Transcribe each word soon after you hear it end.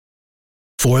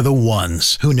For the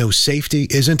ones who know safety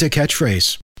isn't a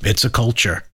catchphrase, it's a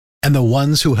culture. And the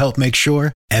ones who help make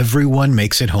sure everyone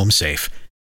makes it home safe.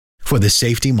 For the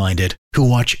safety-minded who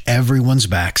watch everyone's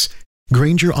backs,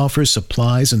 Grainger offers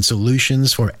supplies and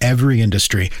solutions for every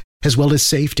industry, as well as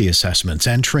safety assessments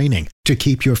and training to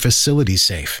keep your facilities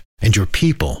safe and your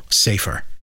people safer.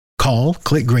 Call,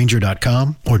 click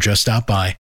Grainger.com, or just stop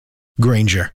by.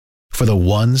 Grainger, for the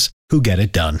ones who get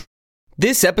it done.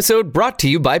 This episode brought to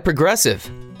you by Progressive.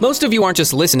 Most of you aren't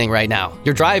just listening right now.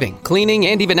 You're driving, cleaning,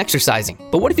 and even exercising.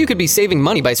 But what if you could be saving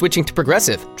money by switching to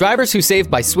Progressive? Drivers who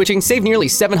save by switching save nearly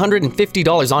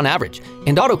 $750 on average.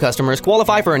 And auto customers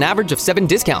qualify for an average of 7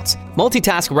 discounts.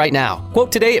 Multitask right now.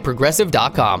 Quote today at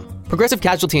Progressive.com. Progressive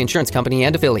Casualty Insurance Company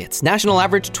and Affiliates. National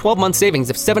average 12-month savings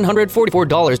of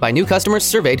 $744 by new customers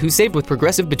surveyed who saved with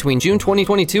Progressive between June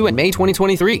 2022 and May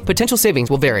 2023. Potential savings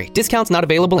will vary. Discounts not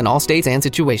available in all states and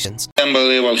situations.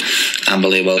 Unbelievable.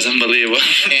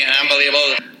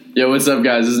 Yo, what's up,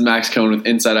 guys? This is Max Cohn with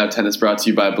Inside Out Tennis, brought to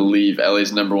you by Believe,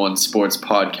 LA's #1 sports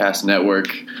podcast network.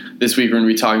 This week, we're going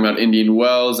to be talking about Indian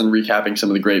Wells and recapping some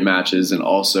of the great matches and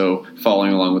also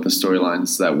following along with the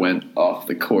storylines that went off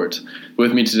the court.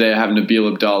 With me today, I have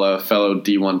Nabil Abdallah, a fellow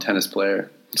D1 tennis player.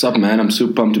 What's up, man? I'm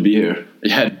super pumped to be here.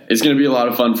 Yeah, it's going to be a lot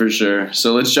of fun for sure.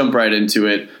 So let's jump right into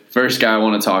it. First guy I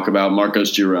want to talk about,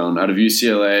 Marcos Giron, out of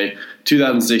UCLA,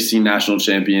 2016 national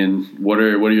champion. What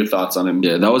are your thoughts on him?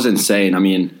 Yeah, that was insane. I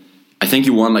mean, I think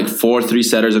he won like 4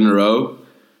 3-setters in a row.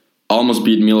 Almost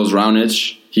beat Milos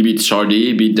Raonic. He beat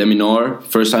Chardy, beat Deminor.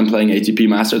 First time playing ATP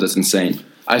Masters. That's insane.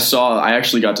 I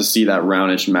actually got to see that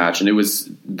Raonic match, and it was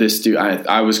this dude.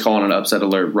 I was calling an upset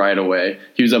alert right away.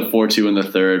 He was up 4-2 in the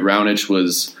third. Raonic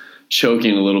was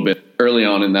choking a little bit early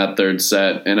on in that third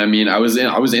set, and I mean, I was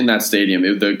in that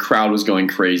stadium. The crowd was going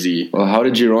crazy. Well, how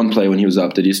did Giron play when he was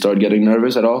up? Did he start getting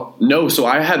nervous at all? No, so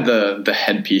I had the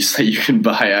headpiece that you can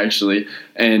buy actually,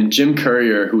 and Jim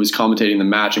Courier, who was commentating the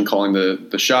match and calling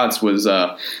the shots, was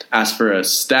asked for a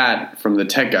stat from the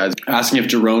tech guys, asking if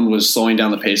Giron was slowing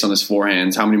down the pace on his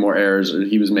forehands, how many more errors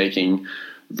he was making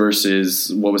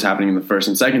versus what was happening in the first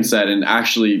and second set. And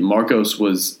actually, Marcos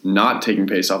was not taking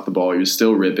pace off the ball. He was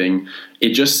still ripping. It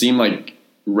just seemed like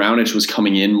Raonic was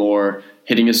coming in more,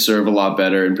 hitting his serve a lot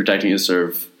better and protecting his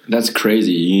serve. That's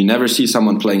crazy. You never see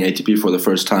someone playing ATP for the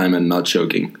first time and not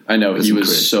choking. I know. He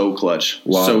was so clutch.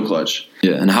 Wow. So clutch.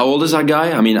 Yeah. And how old is that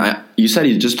guy? I mean, you said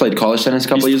he just played college tennis a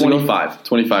couple years ago?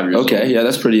 25 years old. Okay, yeah,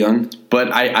 that's pretty young.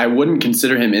 But I wouldn't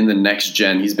consider him in the next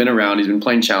gen. He's been around. He's been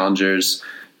playing challengers.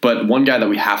 But one guy that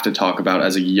we have to talk about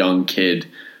as a young kid,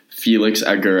 Felix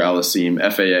Auger-Aliassime,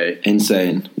 FAA.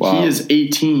 Insane. Wow. He is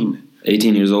 18.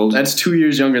 18 years old? That's 2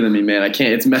 years younger than me, man.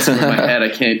 It's messing with my head. I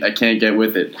can't get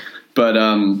with it. But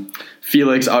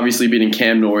Felix obviously beating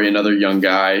Cam Norrie, another young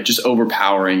guy, just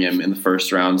overpowering him in the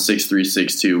first round, 6-3,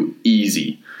 6-2,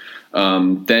 easy.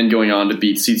 Then going on to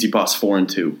beat Tsitsipas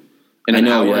 4-2 in an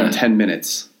hour and 10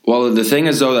 minutes. Well, the thing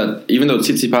is, though, that even though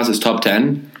Tsitsipas is top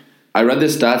 10, I read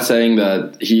this stat saying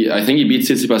that I think he beat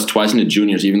Tsitsipas twice in the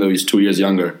juniors, even though he's 2 years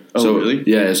younger. Oh, so, really?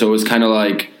 Yeah, so it was kind of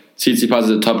like Tsitsipas is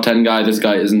a top 10 guy. This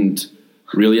guy isn't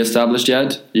really established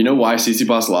yet. You know why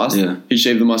Tsitsipas lost? Yeah. He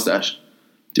shaved the mustache.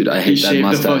 Dude, I hate that mustache. He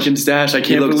shaved the fucking stash. I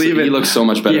can't believe it. He looks so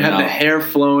much better now. He had the hair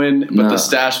flowing, but the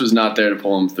stash was not there to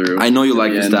pull him through. I know you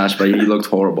like the stash, but he looked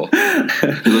horrible.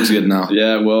 He looks good now.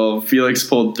 Yeah, well, Felix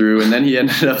pulled through, and then he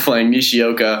ended up playing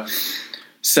Nishioka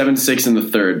 7-6 in the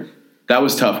third. That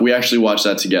was tough. We actually watched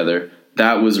that together.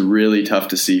 That was really tough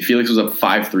to see. Felix was up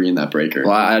 5-3 in that breaker.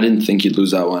 Well, I didn't think he'd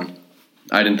lose that one.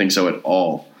 I didn't think so at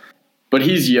all. But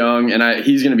he's young, and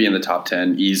he's going to be in the top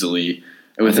 10 easily.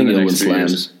 I think he'll win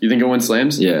slams. You think he'll win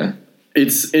slams? Yeah.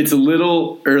 It's a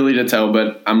little early to tell,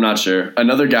 but I'm not sure.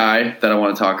 Another guy that I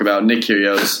want to talk about, Nick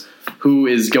Kyrgios, who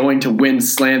is going to win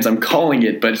slams. I'm calling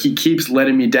it, but he keeps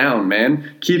letting me down,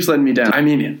 man. Keeps letting me down. I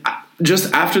mean,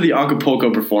 just after the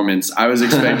Acapulco performance, I was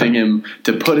expecting him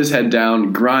to put his head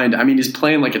down, grind. I mean, he's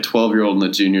playing like a 12-year-old in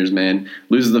the juniors, man.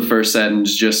 Loses the first set and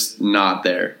is just not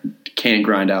there. Can't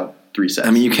grind out 3 sets.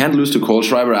 I mean, you can't lose to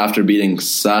Kohlschreiber after beating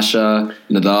Sasha,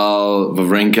 Nadal,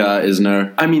 Wawrinka,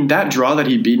 Isner. I mean, that draw that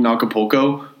he beat in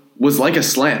Acapulco was like a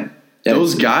slam. Yeah,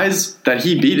 those guys that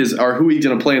he beat are who he's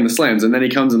going to play in the slams, and then he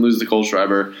comes and loses to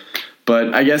Kohlschreiber.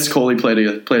 But I guess Coley played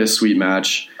a sweet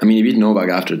match. I mean, he beat Novak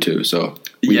after too, so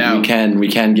we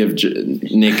can give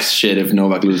Nick shit if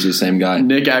Novak loses the same guy.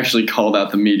 Nick actually called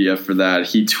out the media for that.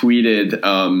 He tweeted,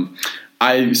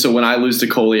 so when I lose to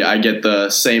Coley, I get the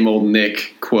same old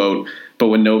Nick quote, but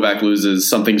when Novak loses,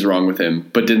 something's wrong with him.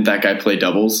 But didn't that guy play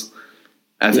doubles?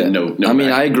 No. I mean,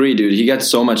 I agree, dude. He gets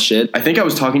so much shit. I think I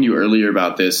was talking to you earlier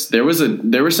about this. There were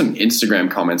some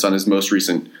Instagram comments on his most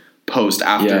recent post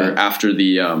after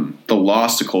the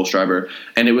loss to Kohlschreiber,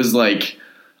 and it was like,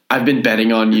 I've been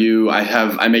betting on you.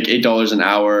 I make $8 an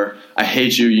hour. I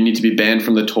hate you. You need to be banned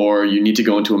from the tour. You need to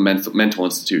go into a mental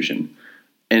institution.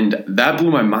 And that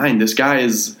blew my mind. This guy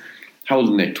is, how old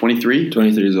is Nick? 23?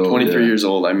 23 years old. 23 years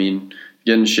old. I mean,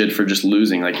 getting shit for just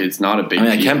losing. Like, it's not a big deal.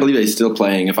 I can't believe he's still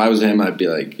playing. If I was him, I'd be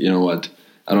like, you know what?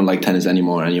 I don't like tennis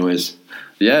anymore anyways.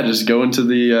 Yeah, just go into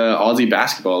the Aussie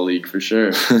Basketball League for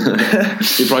sure.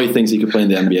 He probably thinks he could play in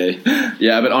the NBA.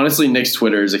 Yeah, but honestly, Nick's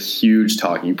Twitter is a huge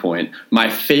talking point. My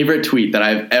favorite tweet that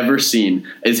I've ever seen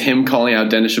is him calling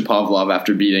out Denis Shapovalov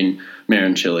after beating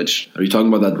Marin Cilic. Are you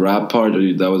talking about that rap part?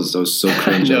 Or that was so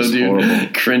cringe. No, dude. Horrible.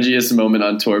 Cringiest moment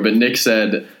on tour. But Nick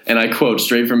said, and I quote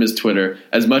straight from his Twitter,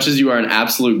 "As much as you are an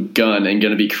absolute gun and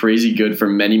going to be crazy good for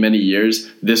many, many years,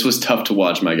 this was tough to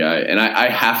watch, my guy." And I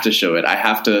have to show it. I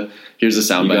have to. Here's a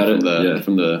soundbite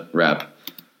from the rap.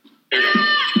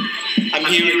 I'm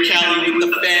here in Cali with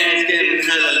the fans getting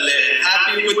hella lit.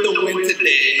 Happy with the win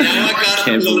today. Now I got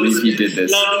Can't believe he did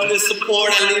this. Loving the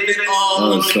support, I leave it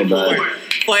all on the so bad. court.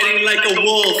 Fighting like a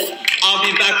wolf. I'll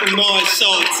be back from Mars, so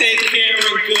take care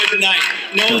and good night.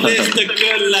 No list of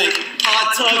good life.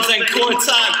 Hot tubs and court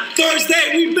time.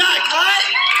 Thursday, we back, alright?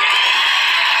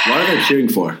 What are they cheering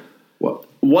for? What?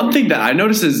 One thing that I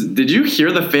noticed is, did you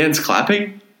hear the fans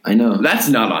clapping? I know. That's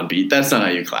not on beat. That's not how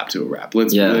you clap to a rap.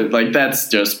 That's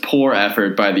just poor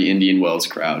effort by the Indian Wells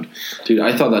crowd. Dude,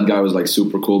 I thought that guy was like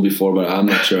super cool before, but I'm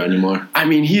not sure anymore. I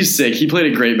mean, he's sick. He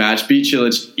played a great match, beat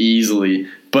Cilic easily.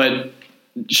 But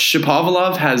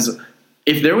Shapovalov has,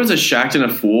 if there was a Shakhtar and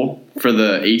a Fool for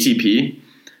the ATP,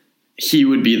 he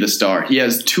would be the star. He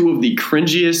has two of the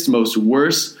cringiest, most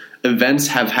worst events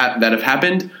that have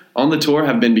happened on the tour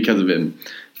have been because of him.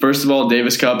 First of all,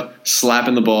 Davis Cup,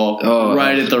 slapping the ball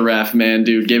right at the ref, man,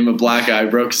 dude. Gave him a black eye,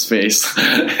 broke his face.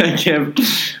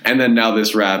 And then now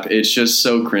this rap. It's just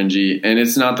so cringy. And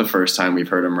it's not the first time we've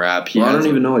heard him rap. I don't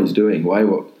even know what he's doing. Why?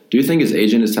 Do you think his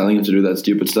agent is telling him to do that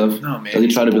stupid stuff? No, man. Does he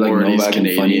try to be like Novak he's and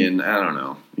Canadian. funny? I don't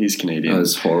know. He's Canadian.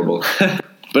 That's horrible.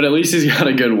 But at least he's got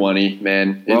a good one-y,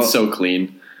 man. It's so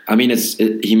clean. I mean,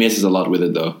 he misses a lot with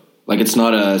it, though. Like, it's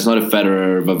not a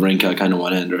Federer Wawrinka kind of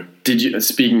one-hander.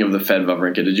 Speaking of the Fed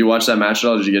Wawrinka, did you watch that match at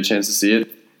all? Did you get a chance to see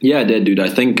it? Yeah, I did, dude. I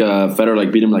think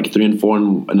Federer beat him 3 and 4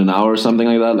 in an hour or something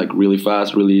like that. Really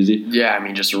fast, really easy. Yeah, I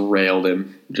mean, just railed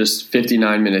him. Just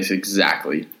 59 minutes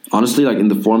exactly. Honestly, in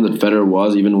the form that Federer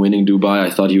was, even winning Dubai, I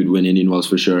thought he would win Indian Wells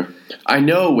for sure. I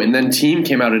know, and then Team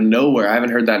came out of nowhere. I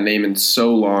haven't heard that name in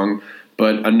so long.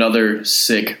 But another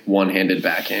sick one-handed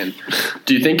backhand.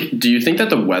 Do you think that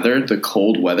the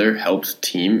cold weather helped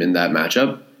Team in that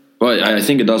matchup? Well, I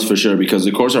think it does for sure because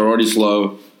the courts are already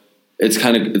slow. It's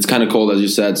kind of cold, as you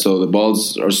said. So the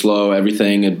balls are slow.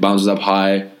 Everything, it bounces up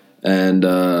high, and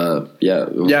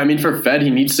yeah. I mean, for Fed, he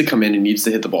needs to come in and needs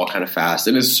to hit the ball kind of fast.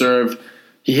 And his serve,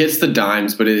 he hits the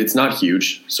dimes, but it's not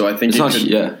huge. So I think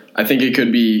I think it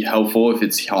could be helpful if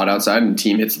it's hot outside and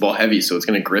Team hits the ball heavy, so it's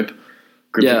going to grip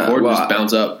the court and just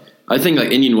bounce up. I think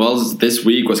Indian Wells this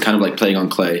week was kind of playing on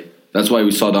clay. That's why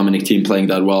we saw Dominic Thiem playing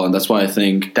that well, and that's why I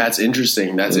think that's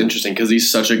interesting. That's interesting because he's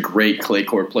such a great clay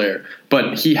court player,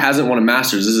 but he hasn't won a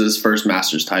Masters. This is his first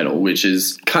Masters title, which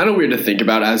is kind of weird to think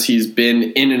about as he's been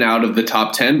in and out of the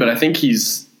top 10. But I think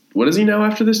what is he now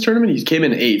after this tournament? He came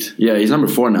in 8. Yeah, he's number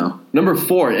 4 now. Number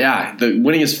 4, yeah.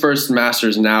 Winning his first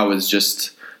Masters now is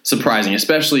just surprising,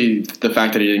 especially the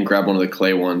fact that he didn't grab one of the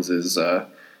clay ones is.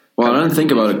 Well, I don't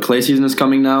think about it. Clay season is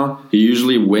coming now. He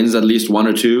usually wins at least 1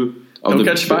 or 2. He'll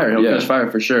catch fire. He'll catch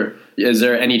fire for sure. Is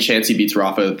there any chance he beats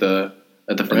Rafa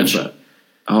at the French?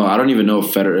 Oh, I don't even know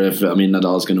if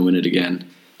Nadal's going to win it again.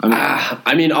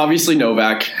 I mean, obviously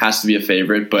Novak has to be a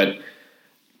favorite, but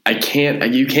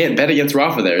you can't bet against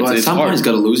Rafa there. At some point he's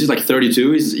got to lose. He's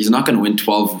 32. He's not going to win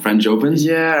 12 French Opens.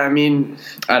 Yeah, I mean,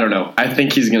 I don't know. I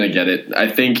think he's going to get it.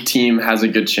 I think Thiem has a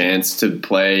good chance to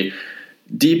play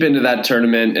deep into that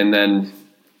tournament, and then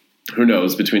who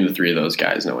knows between the 3 of those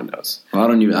guys? No one knows. Well, I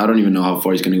don't even know how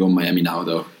far he's going to go in Miami now,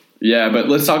 though. Yeah, but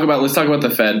let's talk about the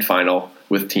Fed final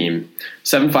with Thiem.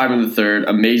 7-5 in the third,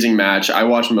 amazing match. I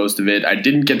watched most of it. I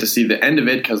didn't get to see the end of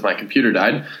it because my computer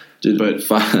died. But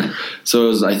so it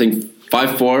was, I think,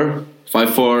 5-4,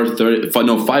 5-4, 30.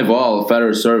 No, 5-all.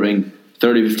 Federer serving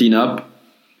 30-15 up.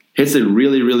 Hits a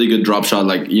really, really good drop shot.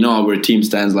 Where Thiem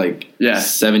stands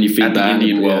 70 feet at back. The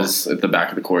Indian Wells at the back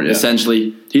of the court. Yeah.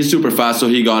 Essentially, he's super fast, so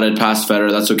he got it past Federer.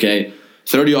 That's okay.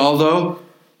 30-all though.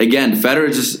 Again, Federer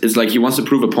is he wants to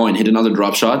prove a point. Hit another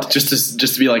drop shot just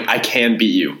to be I can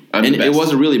beat you. And it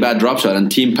was a really bad drop shot, and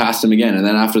Thiem passed him again. And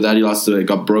then after that, he lost to it.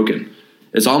 Got broken.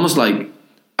 It's almost I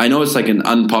know it's an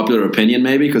unpopular opinion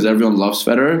maybe because everyone loves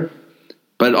Federer.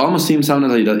 But it almost seems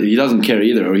sometimes he doesn't care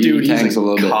either, or he tanks he's a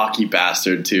little bit. Cocky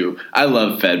bastard too. I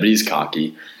love Fed, but he's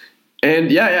cocky. And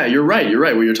yeah, you're right.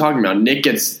 What you're talking about. Nick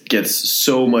gets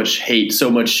so much hate, so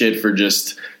much shit for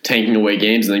just tanking away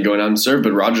games and then going out and serve.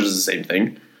 But Roger does the same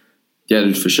thing. Yeah,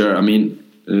 dude, for sure. I mean,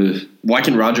 why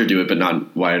can Roger do it, but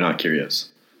why not Kyrgios?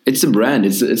 It's a brand.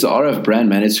 It's an RF brand,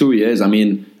 man. It's who he is. I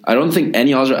mean, I don't think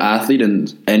any other athlete in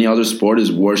any other sport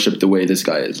is worshipped the way this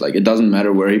guy is. Like, it doesn't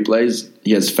matter where he plays.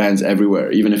 He has fans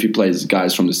everywhere, even if he plays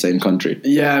guys from the same country.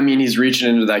 Yeah, I mean, he's reaching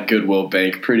into that goodwill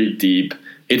bank pretty deep.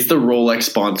 It's the Rolex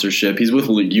sponsorship. He's with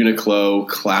Uniqlo,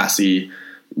 classy.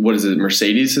 What is it,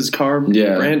 Mercedes, his car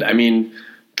brand? I mean,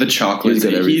 the chocolates.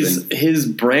 His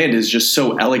brand is just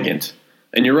so elegant.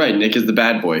 And you're right, Nick is the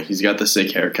bad boy. He's got the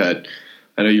sick haircut.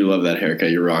 I know you love that haircut.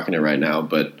 You're rocking it right now,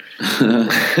 but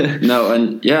no,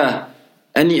 and yeah,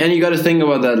 and you got to think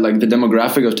about that. Like the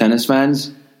demographic of tennis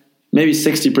fans, maybe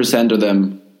 60% of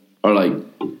them are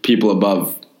like people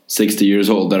above 60 years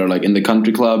old that are like in the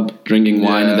country club drinking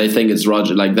wine, and they think it's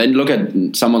Roger. Like they look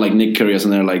at someone like Nick Kyrgios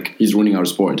and they're like, he's ruining our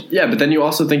sport. Yeah, but then you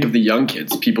also think of the young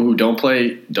kids, people who don't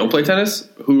play tennis.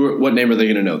 What name are they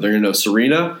going to know? They're going to know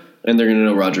Serena and they're going to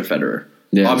know Roger Federer.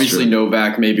 Yeah, obviously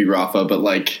Novak, maybe Rafa, but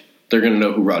like they're going to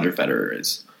know who Roger Federer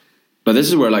is. But this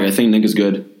is where like I think Nick is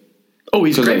good. Oh,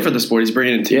 he's great for the sport. He's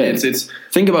bringing it in. It's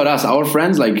think about us, our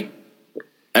friends. Like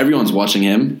everyone's watching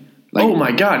him. Like, oh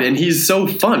my god, and he's so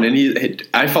fun. And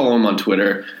I follow him on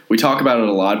Twitter. We talk about it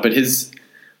a lot, but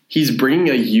he's bringing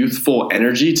a youthful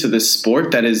energy to this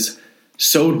sport that is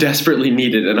so desperately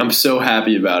needed, and I'm so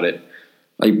happy about it.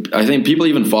 Like I think people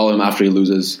even follow him after he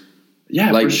loses.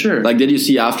 Yeah, like, for sure. Like, did you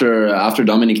see after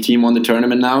Dominic Thiem won the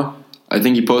tournament now? I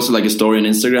think he posted like a story on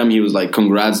Instagram. He was like,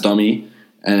 "Congrats, Dommy,"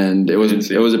 and it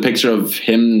was a picture of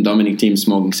him, Dominic Thiem,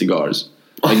 smoking cigars.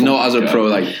 Like no other pro.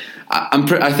 Like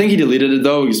I think he deleted it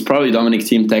though. Because probably Dominic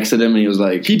Thiem texted him and he was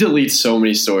like, he deletes so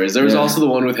many stories. There was also the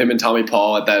one with him and Tommy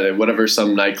Paul at that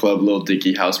some nightclub, Lil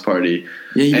Dicky house party.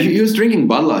 Yeah, he was drinking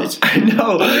Bud Light. I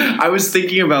know. I was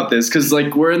thinking about this because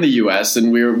like we're in the U.S.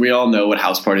 and we all know what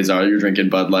house parties are. You're drinking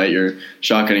Bud Light, you're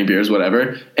shotgunning beers,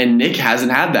 whatever. And Nick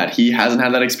hasn't had that. He hasn't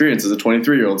had that experience as a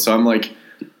 23-year-old. So I'm like,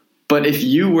 but if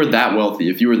you were that wealthy,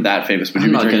 if you were that famous, would you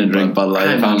be going to drink Bud Light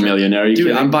if I'm a millionaire? Dude,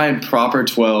 kidding? I'm buying proper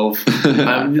 12.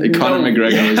 Conor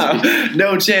McGregor. Yeah,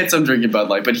 no chance I'm drinking Bud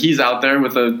Light. But he's out there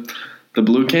with the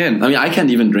blue can. I mean, I can't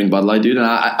even drink Bud Light, dude. And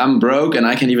I'm broke, and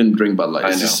I can't even drink Bud Light.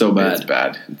 It's just so bad.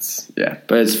 It's bad.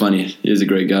 But it's funny. He is a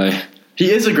great guy. He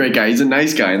is a great guy. He's a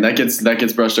nice guy, and that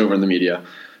gets brushed over in the media.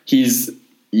 He's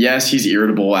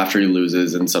irritable after he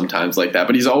loses, and sometimes like that.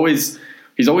 But he's always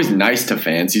nice to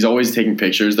fans. He's always taking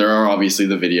pictures. There are obviously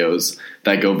the videos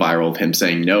that go viral of him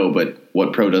saying no, but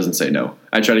what pro doesn't say no?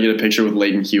 I tried to get a picture with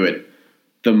Leighton Hewitt,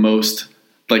 the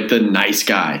nice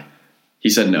guy. He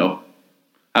said no.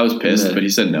 I was pissed, but he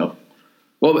said no.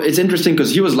 Well, it's interesting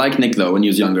because he was like Nick, though, when he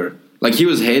was younger. Like, he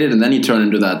was hated, and then he turned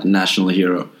into that national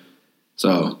hero.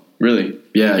 So... Really?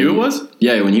 Yeah. Hewitt was?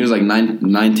 Yeah, when he was like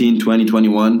 19, 20,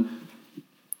 21...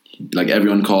 Like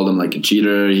everyone called him like a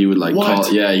cheater. He would like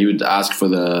he would ask for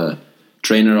the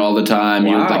trainer all the time. Wow.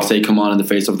 He would like say "come on" in the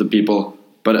face of the people.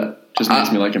 But just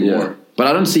makes me like him more. But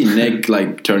I don't see Nick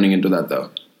like turning into that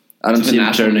though. I don't see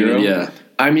him turning into yeah.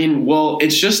 I mean, well,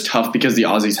 it's just tough because the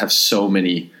Aussies have so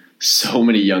many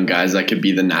young guys that could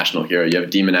be the national hero. You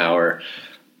have De Minaur.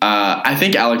 I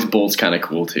think Alex Bolt's kind of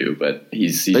cool too, but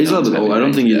he's a little bit old. I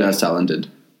don't think he's as talented.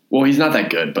 Well, he's not that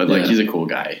good, but like he's a cool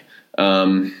guy.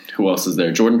 Who else is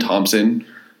there? Jordan Thompson.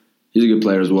 He's a good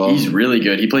player as well. He's really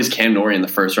good. He plays Cam Norrie in the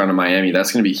first round of Miami.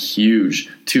 That's going to be huge.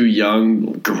 Two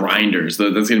young grinders.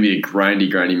 That's going to be a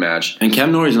grindy match. And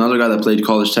Cam Norrie is another guy that played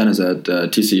college tennis at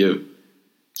TCU.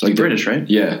 It's like British, right?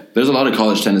 Yeah. There's a lot of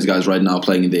college tennis guys right now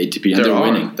playing in the ATP, and they're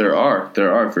winning. There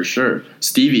are for sure.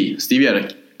 Stevie had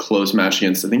a close match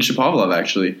against, I think, Shapovalov,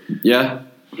 actually. Yeah.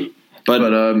 But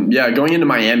going into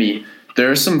Miami, there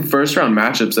are some first-round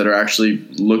matchups that are actually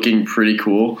looking pretty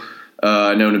cool.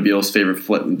 I know Nabil's favorite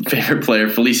player,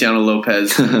 Feliciano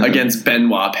Lopez, against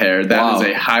Benoit Paire. That is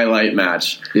a highlight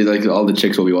match. Yeah, like all the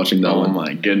chicks will be watching that one. Oh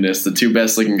my goodness, the two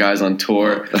best-looking guys on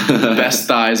tour, best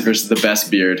thighs versus the best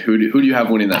beard. Who do you have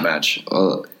winning that match?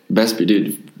 Best beard,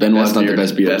 dude. Benoit's not the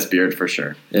best beard. Best beard for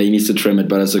sure. Yeah, he needs to trim it,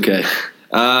 but it's okay.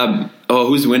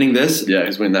 Who's winning this? Yeah,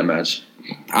 who's winning that match?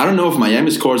 I don't know if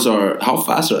Miami's courts are... How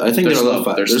fast are... I think they're a little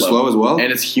fast. They're slow as well.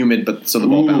 And it's humid, but so the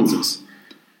ball bounces.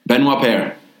 Benoit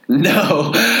Paire.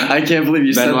 No, I can't believe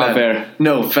you said that. Benoit Paire.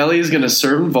 No, Feli is going to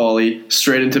serve and volley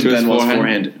straight into Benoit's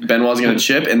forehand. Benoit's going to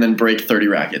chip and then break 30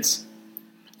 rackets.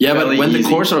 Yeah, but when the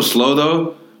courts are slow,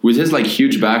 though, with his like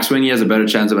huge backswing, he has a better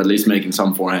chance of at least making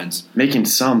some forehands. Making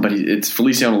some, but it's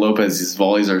Feliciano Lopez. His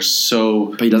volleys are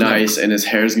so nice, and his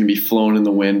hair is going to be flowing in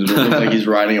the wind. It'll look like he's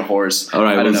riding a horse. All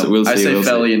right, we'll see. I say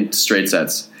Feli in straight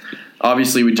sets.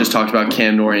 Obviously, we just talked about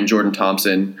Cam Norrie and Jordan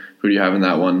Thompson. Who do you have in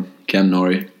that one? Cam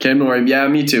Norrie, yeah,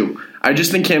 me too. I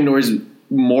just think Cam Norrie's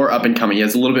more up and coming. He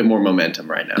has a little bit more momentum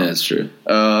right now. Yeah, that's true.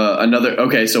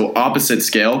 So opposite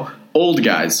scale, old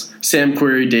guys. Sam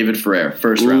Querrey, David Ferrer,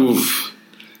 first round. Oof.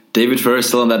 David Ferrer is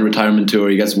still on that retirement tour.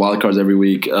 He gets wildcards every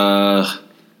week. Sam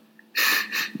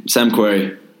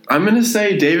Querrey. I'm going to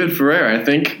say David Ferrer. I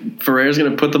think Ferrer's going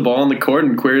to put the ball on the court,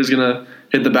 and Querrey's going to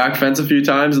hit the back fence a few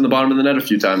times and the bottom of the net a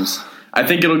few times. I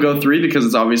think it'll go 3 because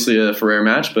it's obviously a Ferrer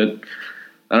match, but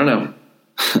I don't know.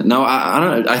 No, I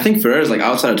don't know. I think Ferrer is like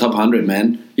outside the top 100,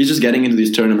 man. He's just getting into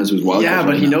these tournaments with wildcards. Yeah,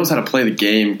 but he knows how to play the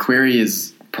game. Querrey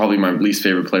is probably my least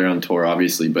favorite player on tour,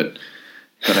 obviously, but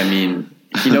I mean,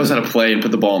 he knows how to play and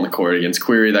put the ball on the court. Against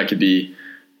Querrey, that could be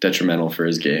detrimental for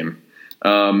his game.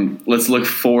 Let's look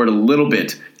forward a little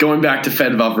bit. Going back to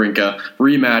Fed Wawrinka,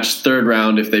 rematch, third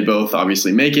round if they both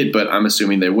obviously make it, but I'm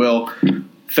assuming they will.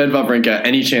 Fed Wawrinka,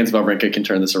 any chance Wawrinka can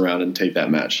turn this around and take that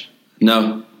match?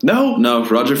 No,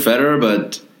 Roger Federer,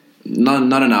 but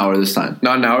not an hour this time.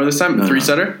 Not an hour this time? No,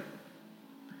 Three-setter?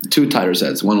 2 tighter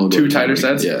sets. One will go 2 tighter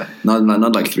sets? Yeah.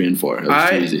 Not like 3 and 4. It was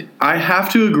too easy. I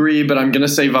have to agree, but I'm going to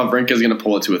say Wawrinka is going to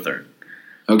pull it to a third.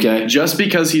 Okay. Just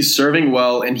because he's serving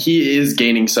well and he is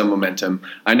gaining some momentum.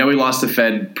 I know he lost to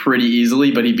Fed pretty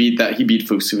easily, but he beat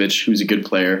Fucsovics, who's a good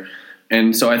player.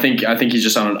 And so I think he's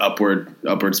just on an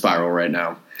upward spiral right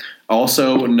now.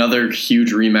 Also, another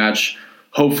huge rematch.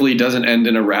 Hopefully doesn't end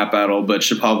in a rap battle, but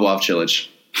Shapovalov-Cilic.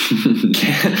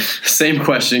 Same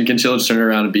question. Can Cilic turn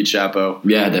around and beat Shapo?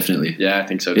 Yeah, definitely. Yeah, I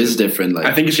think so too. It's different. Like,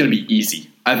 I think it's going to be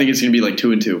easy. I think it's going to be like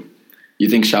 2-2. You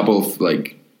think Shapo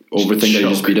like overthink that you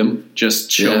just beat him? Just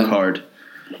choke hard.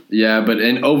 Yeah, but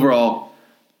overall,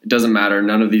 it doesn't matter.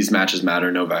 None of these matches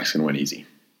matter. Novak's going to win easy.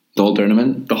 The whole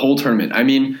tournament? The whole tournament. I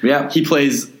mean, he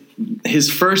plays his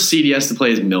first seed he has to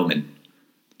play is Millman.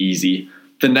 Easy.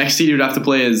 The next seed he would have to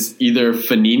play is either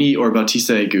Fanini or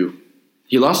Bautista Agut.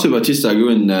 He lost to Bautista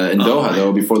Agut in Doha,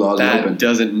 though, before the Aussie Open. That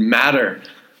doesn't matter.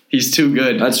 He's too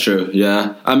good. That's true,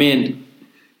 yeah. I mean,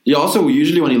 he also,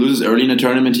 usually when he loses early in a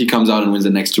tournament, he comes out and wins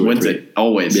the next 2 or 3.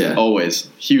 Wins it. Always.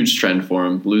 Huge trend for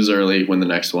him. Lose early, win the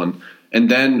next one. And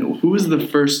then, who was the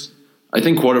first? I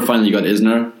think quarterfinal you got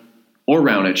Isner. Or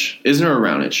Raonic. Isner or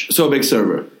Raonic. So a big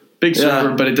server. Big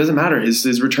server, but it doesn't matter.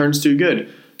 His return's too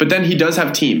good. But then he does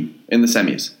have team in the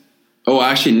semis. Oh,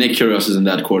 actually, Nick Kyrgios is in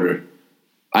that quarter.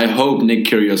 I hope Nick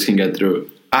Kyrgios can get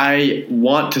through. I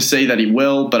want to say that he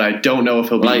will, but I don't know if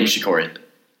he'll beat Nishikori.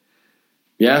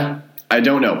 Yeah? I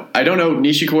don't know.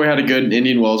 Nishikori had a good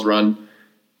Indian Wells run,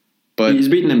 but he's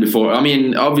beaten him before. I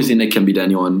mean, obviously Nick can beat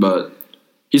anyone, but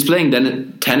he's playing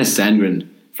Tennis Sandgren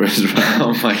for his round.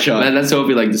 Oh my god! Let's hope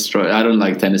he destroy. I don't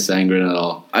like Tennis Sandgren at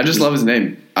all. I just love his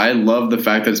name. I love the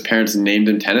fact that his parents named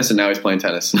him tennis, and now he's playing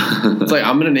tennis. It's like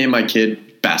I'm going to name my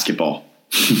kid basketball,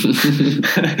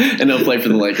 and he'll play for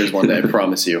the Lakers one day. I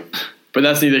promise you. But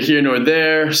that's neither here nor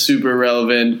there. Super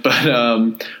relevant.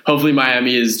 But hopefully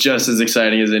Miami is just as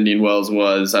exciting as Indian Wells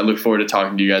was. I look forward to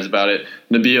talking to you guys about it.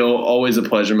 Nabil, always a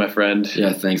pleasure, my friend.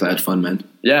 Yeah, thanks. I had fun, man.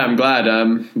 Yeah, I'm glad.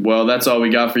 Well, that's all we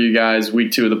got for you guys.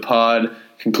 Week 2 of the pod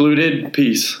concluded.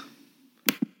 Peace.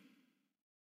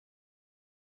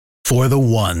 For the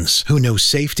ones who know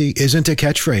safety isn't a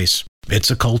catchphrase,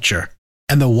 it's a culture.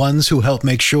 And the ones who help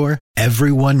make sure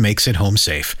everyone makes it home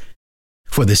safe.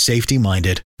 For the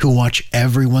safety-minded who watch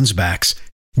everyone's backs,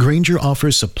 Grainger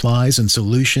offers supplies and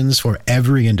solutions for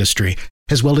every industry,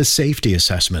 as well as safety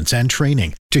assessments and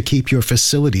training to keep your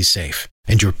facilities safe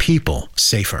and your people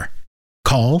safer.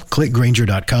 Call, click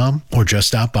Grainger.com, or just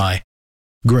stop by.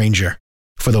 Grainger,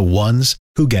 for the ones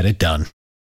who get it done.